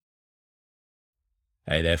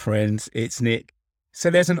Hey there, friends. It's Nick. So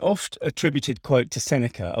there's an oft attributed quote to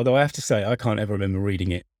Seneca, although I have to say I can't ever remember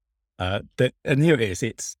reading it. And here it is.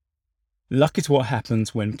 It's luck is what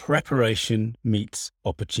happens when preparation meets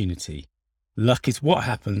opportunity. Luck is what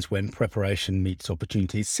happens when preparation meets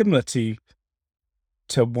opportunity. Similar to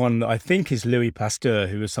one that I think is Louis Pasteur,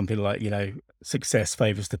 who was something like, success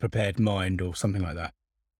favors the prepared mind or something like that.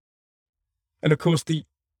 And of course, the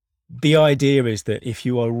idea is that if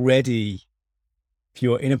you are ready, if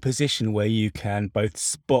you're in a position where you can both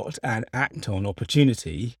spot and act on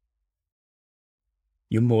opportunity,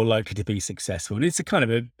 you're more likely to be successful. And it's a kind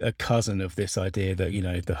of a cousin of this idea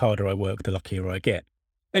that, the harder I work, the luckier I get.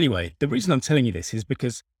 Anyway, the reason I'm telling you this is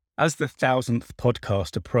because as the 1,000th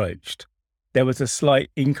podcast approached, there was a slight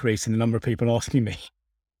increase in the number of people asking me,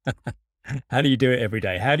 how do you do it every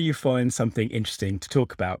day? How do you find something interesting to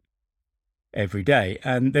talk about every day?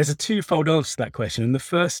 And there's a twofold answer to that question. And the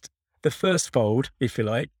first fold, if you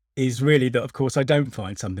like, is really that, of course, I don't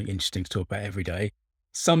find something interesting to talk about every day.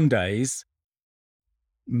 Some days,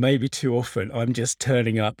 maybe too often, I'm just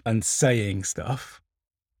turning up and saying stuff.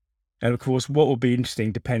 And of course, what will be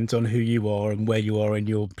interesting depends on who you are and where you are in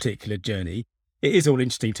your particular journey. It is all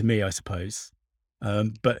interesting to me, I suppose.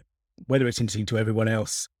 But whether it's interesting to everyone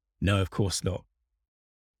else, no, of course not.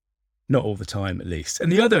 Not all the time, at least.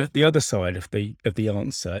 And the other side of the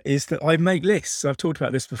answer is that I make lists. I've talked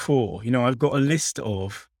about this before. I've got a list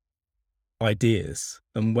of ideas,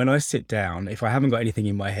 and when I sit down, if I haven't got anything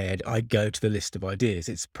in my head, I go to the list of ideas.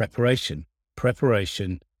 It's preparation.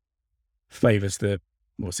 Preparation favors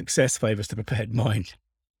success favors the prepared mind.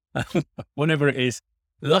 Whatever it is,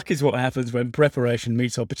 luck is what happens when preparation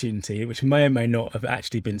meets opportunity, which may or may not have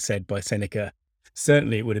actually been said by Seneca.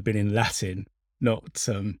 Certainly, it would have been in Latin, not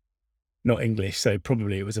English. So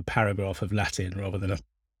probably it was a paragraph of Latin rather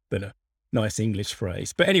than a nice English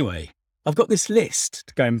phrase. But anyway, I've got this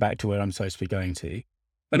list going back to where I'm supposed to be going to.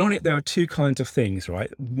 And on it, there are two kinds of things,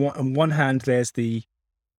 right? On one hand, there's the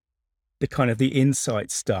kind of the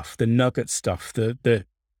insight stuff, the nugget stuff, the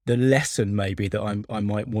lesson maybe that I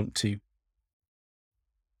might want to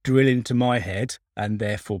drill into my head and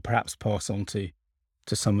therefore perhaps pass on to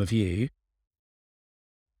some of you.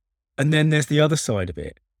 And then there's the other side of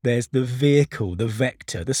it. There's the vehicle, the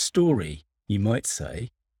vector, the story, you might say,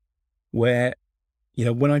 where,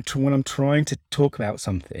 when I'm trying to talk about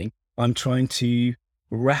something, I'm trying to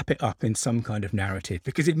wrap it up in some kind of narrative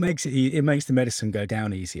because it makes the medicine go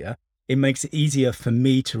down easier. It makes it easier for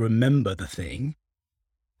me to remember the thing.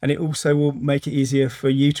 And it also will make it easier for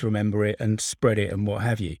you to remember it and spread it and what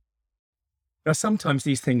have you. Now, sometimes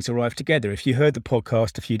these things arrive together. If you heard the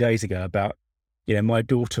podcast a few days ago about my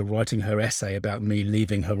daughter writing her essay about me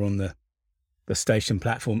leaving her on the station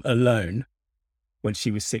platform alone when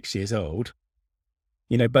she was 6 years old,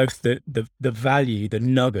 both the value, the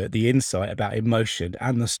nugget, the insight about emotion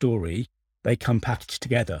and the story, they come packaged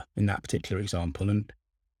together in that particular example. And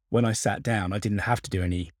when I sat down, I didn't have to do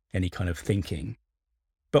any kind of thinking.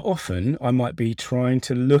 But often I might be trying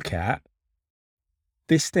to look at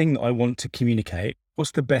this thing that I want to communicate.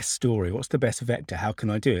 What's the best story? What's the best vector? How can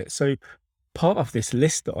I do it? So part of this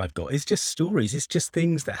list that I've got is just stories. It's just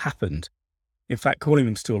things that happened. In fact, calling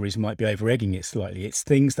them stories might be over-egging it slightly. It's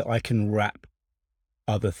things that I can wrap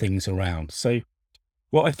other things around. So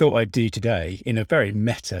what I thought I'd do today in a very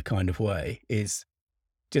meta kind of way is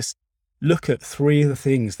just look at three of the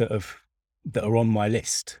things that are on my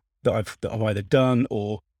list that I've either done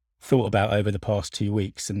or thought about over the past 2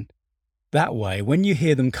 weeks. And that way, when you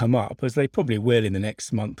hear them come up, as they probably will in the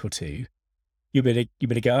next month or two, you better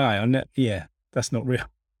go, yeah, that's not real.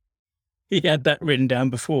 He had that written down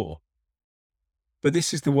before. But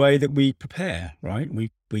this is the way that we prepare, right?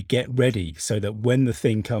 We get ready so that when the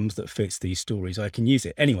thing comes that fits these stories, I can use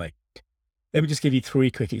it. Anyway, let me just give you 3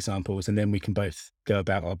 quick examples and then we can both go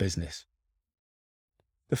about our business.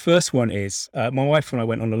 The first one is my wife and I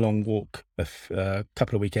went on a long walk a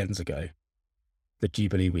couple of weekends ago, the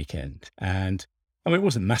Jubilee weekend. And it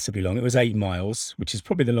wasn't massively long. It was 8 miles, which is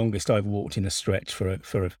probably the longest I've walked in a stretch for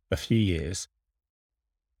a few years.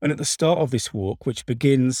 And at the start of this walk, which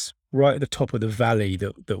begins right at the top of the valley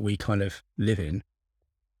that we kind of live in,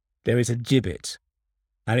 there is a gibbet.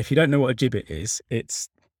 And if you don't know what a gibbet is, it's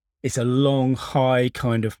a long, high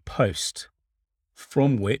kind of post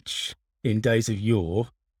from which, in days of yore,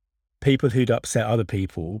 people who'd upset other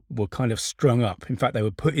people were kind of strung up. In fact, they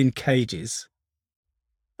were put in cages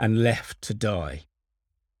and left to die.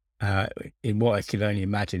 In what I can only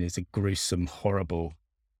imagine is a gruesome, horrible,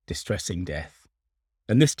 distressing death.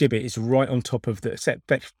 And this gibbet is right on top of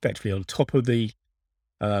effectively on top of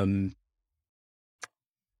on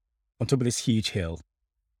top of this huge hill.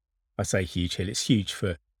 I say huge hill, it's huge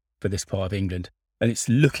for this part of England. And it's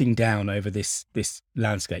looking down over this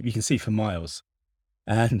landscape. You can see for miles.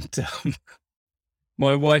 And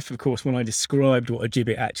my wife, of course, when I described what a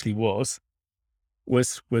gibbet actually was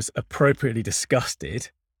appropriately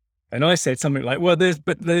disgusted. And I said something like, well,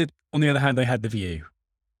 on the other hand, they had the view.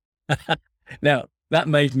 Now, that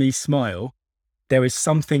made me smile. There is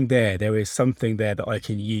something there. There is something there that I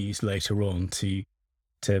can use later on to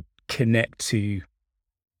connect to,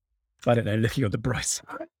 I don't know, looking on the bright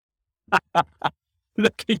side.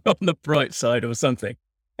 Looking on the bright side or something.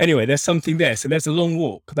 Anyway, there's something there. So there's a long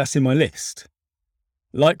walk. That's in my list.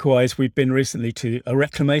 Likewise, we've been recently to a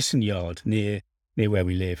reclamation yard near where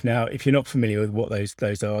we live. Now, if you're not familiar with what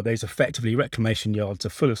those are, those effectively reclamation yards are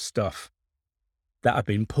full of stuff that have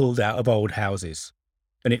been pulled out of old houses.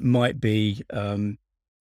 And it might be, I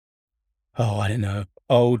don't know,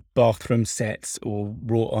 old bathroom sets or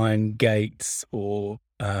wrought iron gates or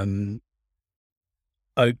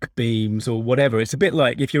oak beams or whatever. It's a bit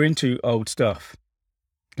like, if you're into old stuff,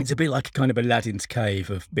 it's a bit like a kind of Aladdin's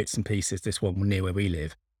cave of bits and pieces, this one near where we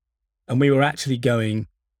live. And we were actually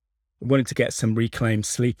wanted to get some reclaimed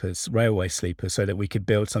sleepers, railway sleepers, so that we could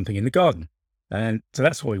build something in the garden. And so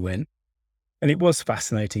that's why we went. And it was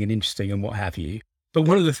fascinating and interesting and what have you. But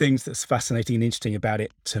one of the things that's fascinating and interesting about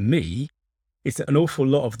it to me is that an awful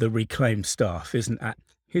lot of the reclaimed stuff isn't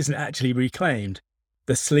actually reclaimed.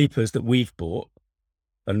 The sleepers that we've bought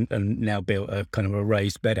and now built a kind of a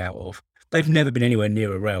raised bed out of, they've never been anywhere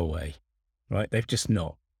near a railway, right? They've just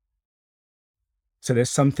not. So there's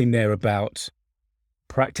something there about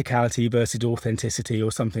practicality versus authenticity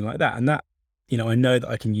or something like that. And that, I know that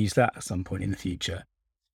I can use that at some point in the future.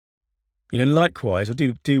 Likewise, I'll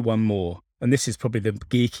do one more. And this is probably the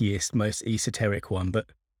geekiest, most esoteric one, but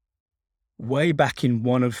way back in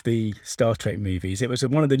one of the Star Trek movies, it was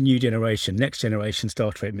one of the next generation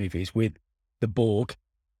Star Trek movies with the Borg,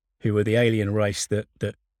 who were the alien race that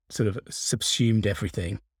sort of subsumed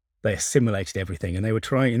everything. They assimilated everything. And they were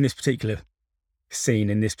trying, in this particular scene,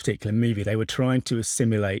 in this particular movie, they were trying to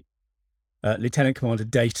assimilate Lieutenant Commander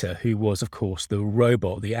Data, who was, of course, the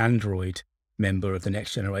robot, the android member of the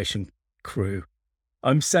Next Generation crew.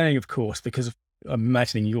 I'm saying, of course, because I'm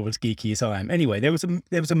imagining you're as geeky as I am. Anyway, there was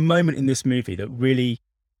a moment in this movie that really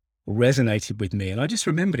resonated with me, and I just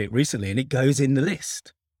remembered it recently, and it goes in the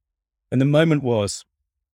list. And the moment was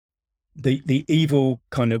the evil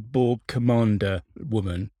kind of Borg commander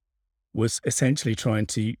woman was essentially trying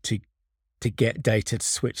to get Data to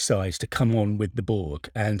switch sides, to come on with the Borg.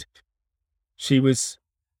 And she was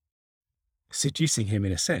seducing him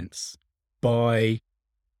in a sense by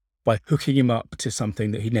hooking him up to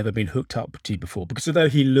something that he'd never been hooked up to before. Because although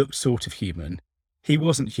he looked sort of human, he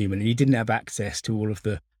wasn't human, and he didn't have access to all of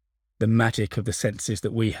the magic of the senses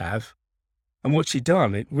that we have. And what she'd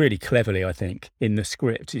done, it really cleverly, I think, in the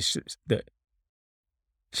script, is that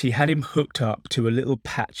she had him hooked up to a little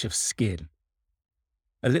patch of skin.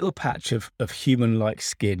 A little patch of human-like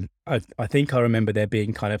skin. I think I remember there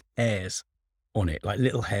being kind of hairs on it, like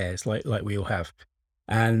little hairs, like we all have.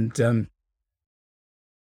 And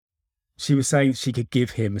she was saying she could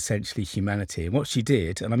give him essentially humanity. And what she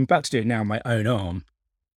did, and I'm about to do it now on my own arm,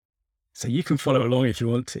 so you can follow along if you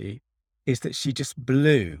want to, is that she just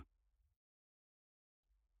blew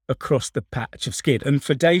across the patch of skin. And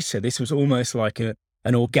for Data, this was almost like an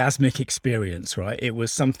orgasmic experience, right? It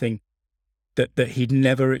was something that he'd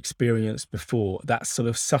never experienced before, that sort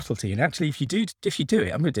of subtlety. And actually, if you do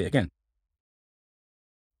it, I'm going to do it again.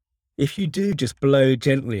 If you do just blow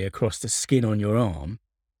gently across the skin on your arm,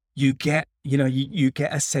 you get, you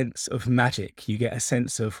get a sense of magic. You get a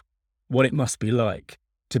sense of what it must be like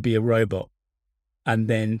to be a robot, and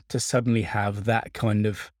then to suddenly have that kind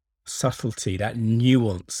of subtlety, that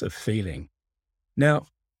nuance of feeling. Now,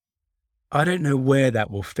 I don't know where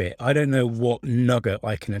that will fit. I don't know what nugget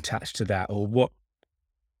I can attach to that, or what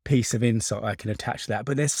piece of insight I can attach to that,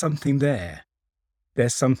 but there's something there.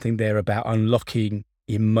 There's something there about unlocking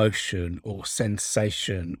emotion or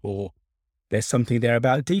sensation, or there's something there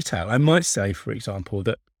about detail. I might say, for example,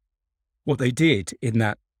 that what they did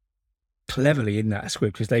cleverly in that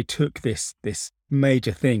script is they took this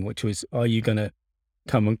major thing, which was, are you going to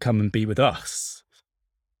come and be with us?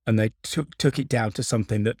 And they took it down to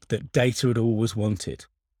something that Data had always wanted.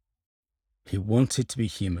 He wanted to be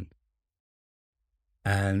human.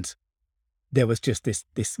 And there was just this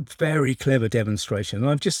very clever demonstration. And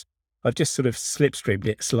I've just sort of slipstreamed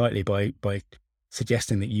it slightly by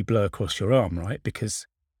suggesting that you blow across your arm, right? Because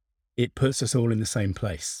it puts us all in the same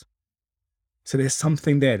place. So there's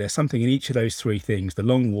something there. There's something in each of those three things: the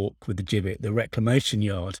long walk with the gibbet, the reclamation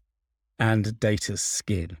yard, and Data's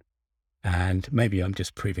skin. And maybe I'm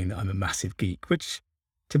just proving that I'm a massive geek, which,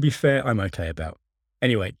 to be fair, I'm okay about.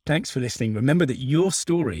 Anyway, thanks for listening. Remember that your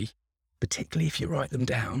story, particularly if you write them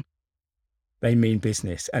down, they mean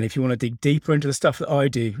business. And if you want to dig deeper into the stuff that I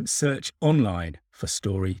do, search online for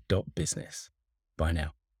story.business. Bye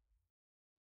now.